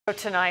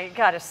Tonight,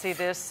 got to see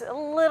this. A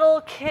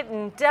little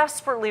kitten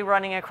desperately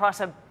running across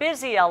a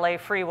busy LA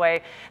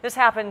freeway. This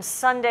happened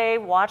Sunday.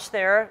 Watch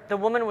there. The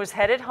woman was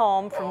headed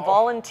home from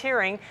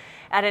volunteering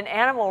at an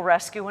animal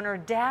rescue when her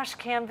dash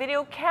cam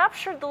video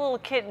captured the little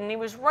kitten. He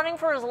was running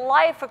for his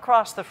life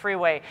across the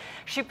freeway.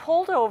 She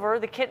pulled over.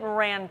 The kitten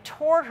ran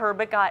toward her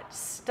but got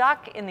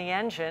stuck in the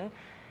engine.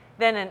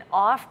 Then an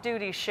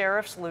off-duty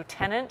sheriff's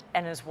lieutenant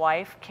and his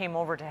wife came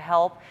over to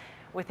help.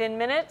 Within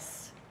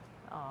minutes,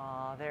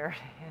 there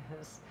it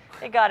is.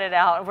 They got it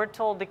out. We're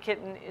told the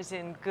kitten is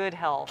in good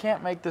health.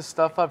 Can't make this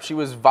stuff up. She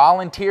was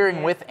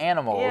volunteering with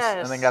animals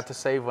and then got to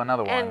save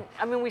another one. And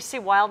I mean, we see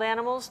wild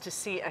animals. To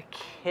see a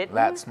kitten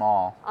that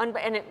small,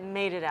 and it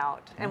made it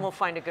out. And we'll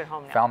find a good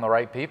home now. Found the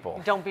right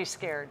people. Don't be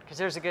scared, because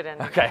there's a good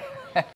ending. Okay.